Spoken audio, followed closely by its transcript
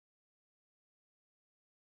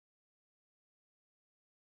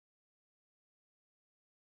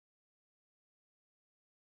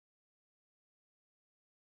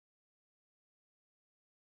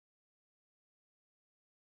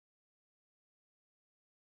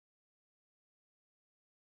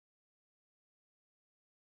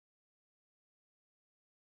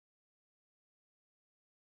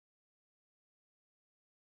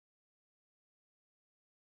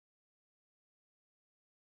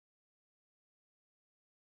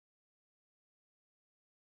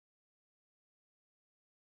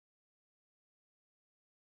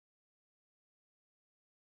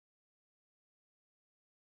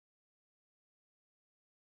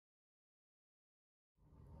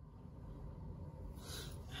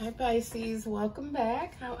Hi Pisces, welcome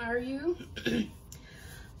back. How are you?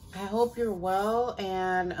 I hope you're well,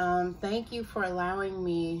 and thank you for allowing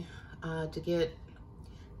me to get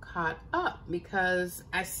caught up, because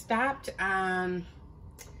I stopped on,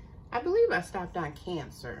 I believe I stopped on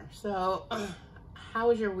Cancer. So how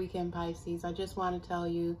was your weekend, Pisces? I just want to tell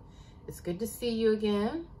you it's good to see you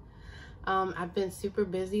again. I've been super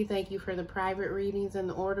busy. Thank you for the private readings and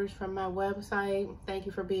the orders from my website. Thank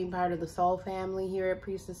you for being part of the soul family here at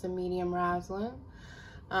Priestess and Medium Rosalind.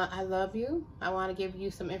 I love you. I want to give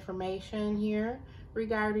you some information here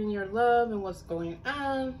regarding your love and what's going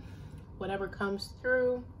on, whatever comes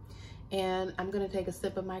through. And I'm going to take a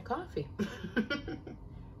sip of my coffee.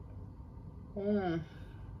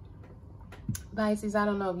 Pisces, I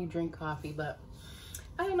don't know if you drink coffee, but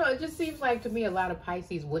I don't know, it just seems like to me a lot of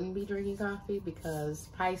Pisces wouldn't be drinking coffee, because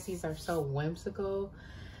Pisces are so whimsical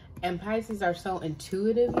and Pisces are so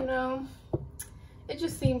intuitive, you know. It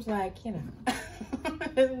just seems like, you know,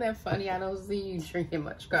 isn't that funny? I don't see you drinking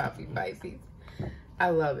much coffee, Pisces.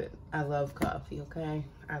 I love it. I love coffee, okay?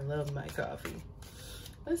 I love my coffee.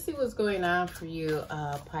 Let's see what's going on for you,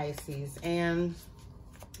 Pisces. And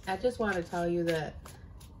I just want to tell you that,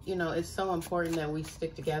 you know, it's so important that we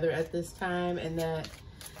stick together at this time, and that,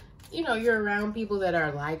 you know, you're around people that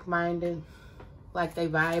are like-minded, like they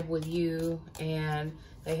vibe with you and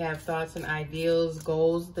they have thoughts and ideals,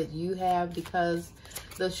 goals that you have, because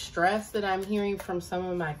the stress that I'm hearing from some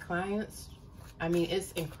of my clients, I mean,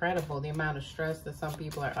 it's incredible the amount of stress that some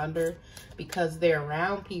people are under because they're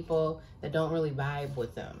around people that don't really vibe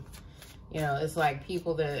with them. You know, it's like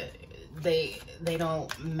people that they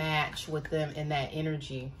don't match with them in that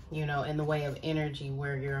energy, you know, in the way of energy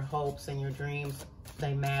where your hopes and your dreams,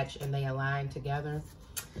 they match and they align together.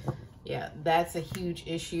 Yeah, that's a huge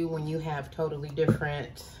issue when you have totally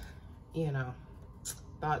different, you know,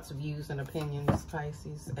 thoughts, views, and opinions,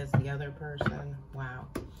 Pisces, as the other person. Wow.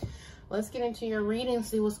 Let's get into your reading,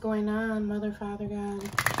 see what's going on, Mother, Father, God,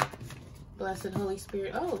 Blessed Holy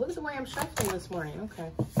Spirit. Oh, look at the way I'm shuffling this morning. Okay.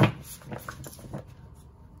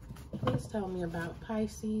 Please tell me about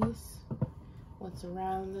Pisces, what's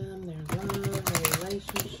around them, their love, their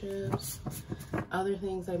relationships, other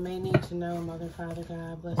things they may need to know, Mother, Father,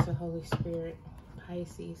 God, Blessed Holy Spirit,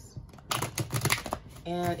 Pisces.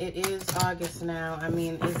 And it is August now. I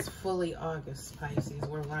mean, it's fully August, Pisces.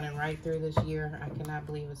 We're running right through this year. I cannot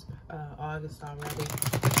believe it's August already.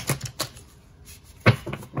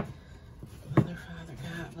 Mother, Father,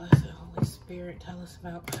 God, Blessed Holy Spirit, tell us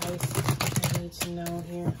about Pisces, what they need to know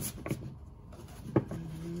here.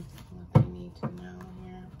 What they need to know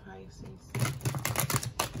here, Pisces.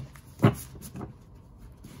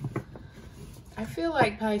 I feel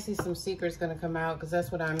like, Pisces, some secrets going to come out, because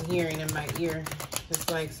that's what I'm hearing in my ear. It's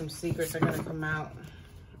like some secrets are going to come out.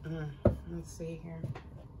 Let's see here.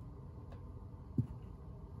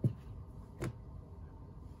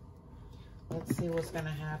 Let's see what's going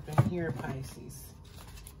to happen here, Pisces.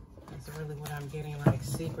 That's really what I'm getting, like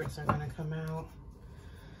secrets are going to come out.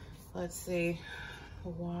 Let's see. The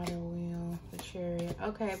water wheel, the chariot.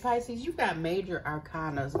 Okay, Pisces, you've got major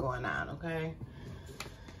arcanas going on, okay?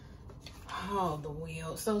 Oh, the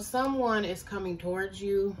wheel. So someone is coming towards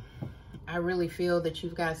you. I really feel that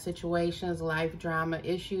you've got situations, life drama,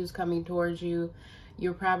 issues coming towards you.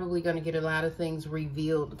 You're probably going to get a lot of things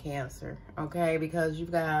revealed, Cancer, okay? Because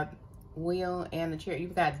you've got wheel and the chariot.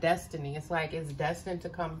 You've got destiny. It's like it's destined to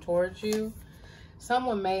come towards you.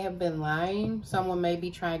 Someone may have been lying. Someone may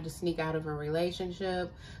be trying to sneak out of a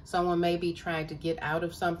relationship. Someone may be trying to get out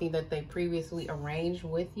of something that they previously arranged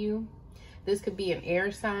with you. This could be an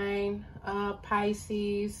air sign,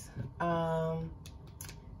 Pisces.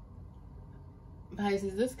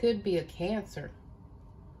 Pisces, this could be a Cancer.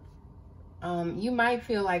 You might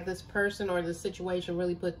feel like this person or the situation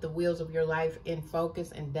really put the wheels of your life in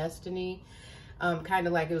focus and destiny. Kind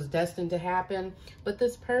of like it was destined to happen. But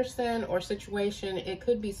this person or situation, it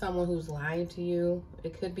could be someone who's lying to you.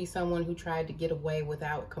 It could be someone who tried to get away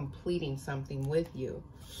without completing something with you.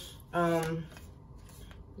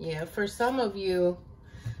 Yeah, for some of you,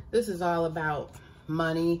 this is all about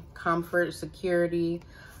money, comfort, security.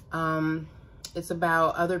 It's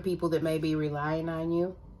about other people that may be relying on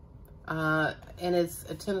you. And it's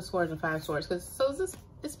a 10 of Swords and 5 of Swords.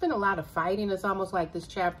 It's been a lot of fighting. It's almost like this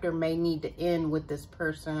chapter may need to end with this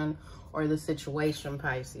person or the situation,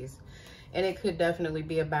 Pisces. And it could definitely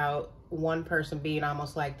be about one person being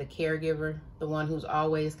almost like the caregiver, the one who's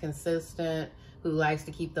always consistent, who likes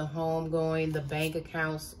to keep the home going, the bank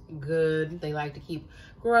accounts good. They like to keep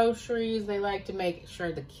groceries. They like to make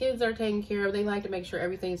sure the kids are taken care of. They like to make sure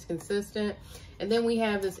everything's consistent. And then we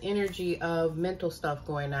have this energy of mental stuff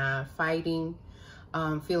going on, fighting,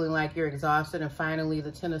 feeling like you're exhausted, and finally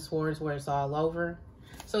the Ten of Swords where it's all over.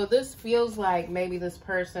 So this feels like maybe this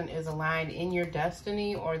person is aligned in your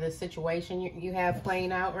destiny or the situation you have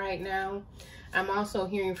playing out right now. I'm also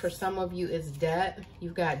hearing for some of you is debt.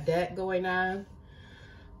 You've got debt going on.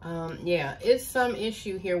 Yeah, it's some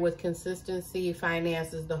issue here with consistency,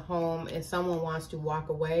 finances, the home, and someone wants to walk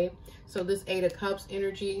away. So this Eight of Cups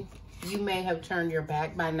energy, you may have turned your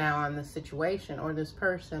back by now on the situation or this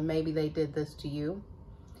person. Maybe they did this to you.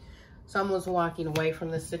 Someone's walking away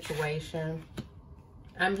from this situation.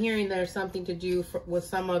 I'm hearing there's something to do with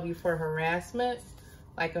some of you for harassment,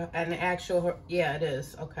 like an actual, yeah, it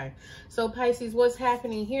is. Okay. So Pisces, what's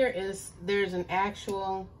happening here is there's an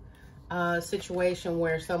actual situation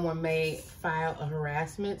where someone may file a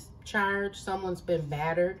harassment charge. Someone's been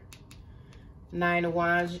battered. Nine of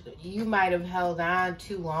Wands. You might have held on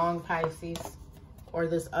too long, Pisces. Or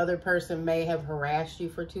this other person may have harassed you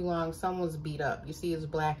for too long. Someone's beat up. You see his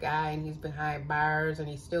black eye and he's behind bars and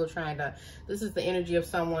he's still trying to... This is the energy of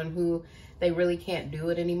someone who they really can't do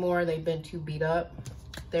it anymore. They've been too beat up.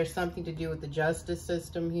 There's something to do with the justice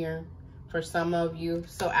system here for some of you.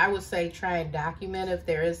 So I would say try and document if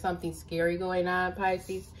there is something scary going on,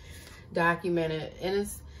 Pisces. Document it. And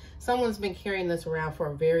it's someone's been carrying this around for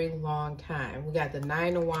a very long time. We got the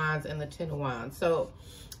Nine of Wands and the Ten of Wands. So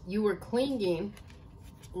you were clinging,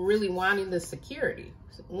 really wanting the security.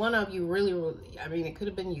 One of you really, I mean, it could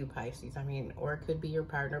have been you, Pisces. I mean, or it could be your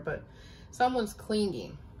partner, but someone's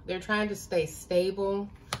clinging. They're trying to stay stable.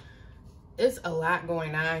 It's a lot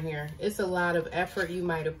going on here. It's a lot of effort you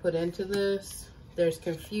might have put into this. There's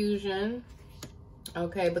confusion.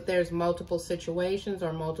 Okay, but there's multiple situations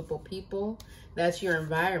or multiple people. That's your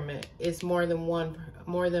environment. It's more than one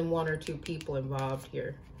or two people involved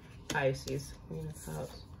here, Pisces.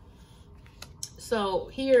 So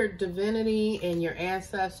here, divinity and your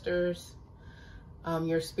ancestors,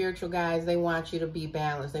 your spiritual guides, they want you to be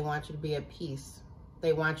balanced. They want you to be at peace.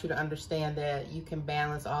 They want you to understand that you can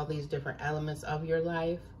balance all these different elements of your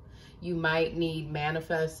life. You might need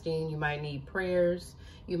manifesting. You might need prayers.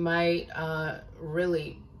 You might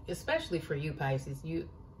really, especially for you, Pisces, you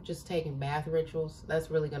just taking bath rituals. That's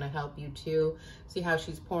really going to help you too. See how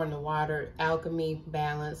she's pouring the water, alchemy,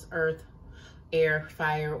 balance, earth, air,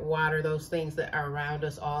 fire, water, those things that are around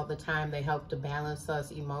us all the time. They help to balance us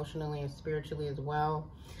emotionally and spiritually as well.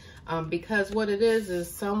 Because what it is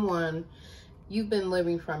someone, you've been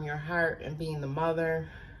living from your heart and being the mother,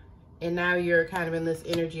 and now you're kind of in this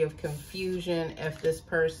energy of confusion if this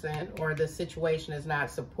person or the situation is not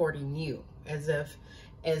supporting you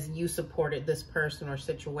as you supported this person or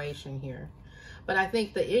situation here. But I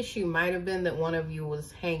think the issue might have been that one of you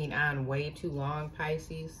was hanging on way too long,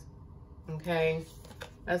 Pisces. Okay,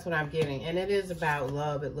 that's what I'm getting. And it is about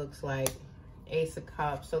love, it looks like. Ace of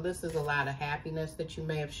Cups. So this is a lot of happiness that you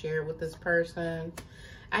may have shared with this person.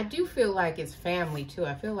 I do feel like it's family too.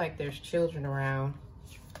 I feel like there's children around.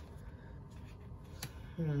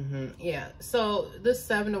 Yeah. So this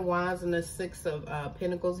Seven of Wands and the Six of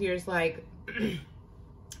Pentacles here is like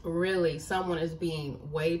really someone is being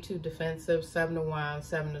way too defensive. Seven of Wands,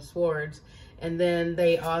 Seven of Swords. And then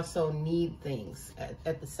they also need things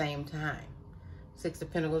at the same time. Six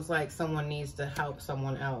of Pentacles, like someone needs to help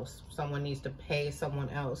someone else. Someone needs to pay someone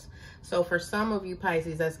else. So for some of you,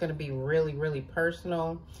 Pisces, that's going to be really, really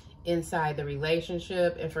personal inside the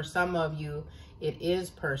relationship. And for some of you, it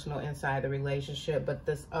is personal inside the relationship. But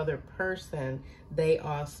this other person, they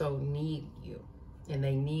also need you. And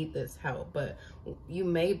they need this help. But you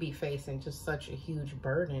may be facing just such a huge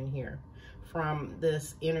burden here from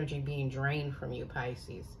this energy being drained from you,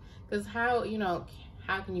 Pisces. Because how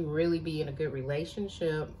can you really be in a good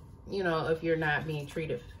relationship, if you're not being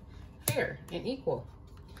treated fair and equal?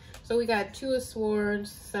 So we got Two of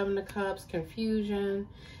Swords, Seven of Cups, confusion.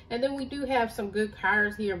 And then we do have some good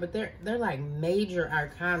cards here, but they're like major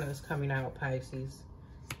arcanas coming out, Pisces.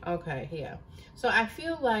 Okay, yeah. So I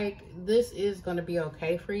feel like this is going to be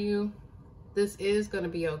okay for you. This is going to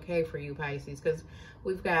be okay for you, Pisces, because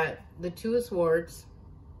we've got the Two of Swords,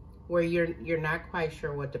 where you're not quite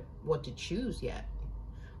sure what to choose yet.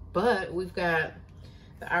 But we've got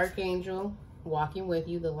the Archangel walking with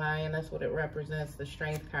you, the Lion. That's what it represents, the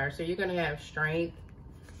Strength card. So you're going to have strength.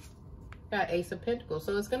 Got Ace of Pentacles.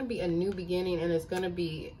 So it's going to be a new beginning, and it's going to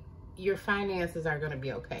be, your finances are going to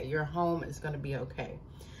be okay. Your home is going to be okay.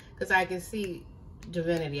 Because I can see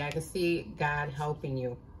divinity. I can see God helping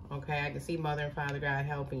you. Okay, I can see Mother and Father God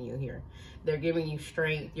helping you here. They're giving you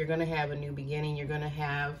strength. You're going to have a new beginning. You're going to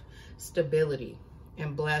have stability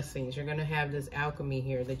and blessings. You're going to have this alchemy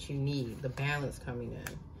here that you need, the balance coming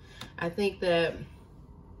in. I think that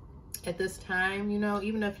at this time,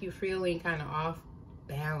 even if you're feeling kind of off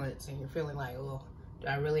balance and you're feeling like, oh, do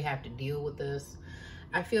I really have to deal with this?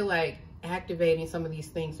 I feel like activating some of these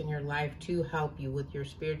things in your life to help you with your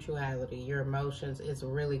spirituality, your emotions, is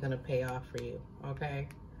really going to pay off for you, okay?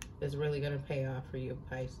 It's really going to pay off for you,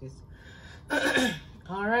 Pisces.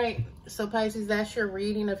 All right, so Pisces, that's your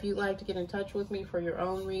reading. If you'd like to get in touch with me for your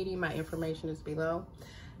own reading, my information is below.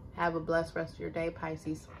 Have a blessed rest of your day,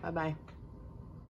 Pisces. Bye-bye.